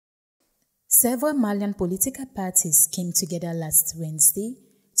Several Malian political parties came together last Wednesday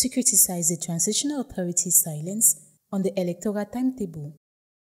to criticize the transitional authority's silence on the electoral timetable.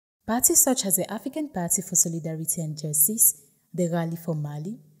 Parties such as the African Party for Solidarity and Justice, the Rally for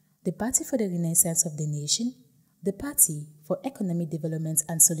Mali, the Party for the Renaissance of the Nation, the Party for Economic Development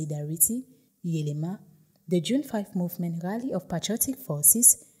and Solidarity, YELEMA, the June 5 Movement Rally of Patriotic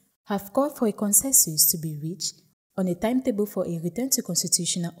Forces have called for a consensus to be reached on a timetable for a return to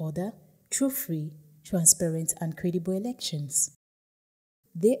constitutional order through free, transparent and credible elections.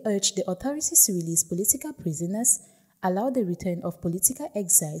 They urged the authorities to release political prisoners, allow the return of political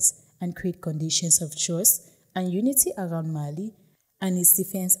exiles and create conditions of trust and unity around Mali and its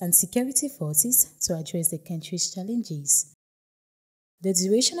defense and security forces to address the country's challenges. The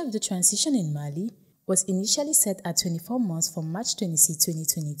duration of the transition in Mali was initially set at 24 months from March 26,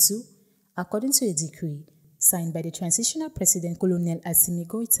 2022, according to a decree signed by the transitional president Colonel Assimi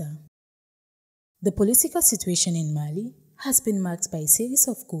Goïta. The political situation in Mali has been marked by a series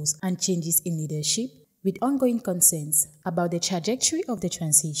of coups and changes in leadership, with ongoing concerns about the trajectory of the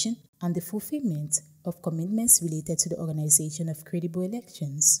transition and the fulfillment of commitments related to the organization of credible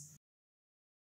elections.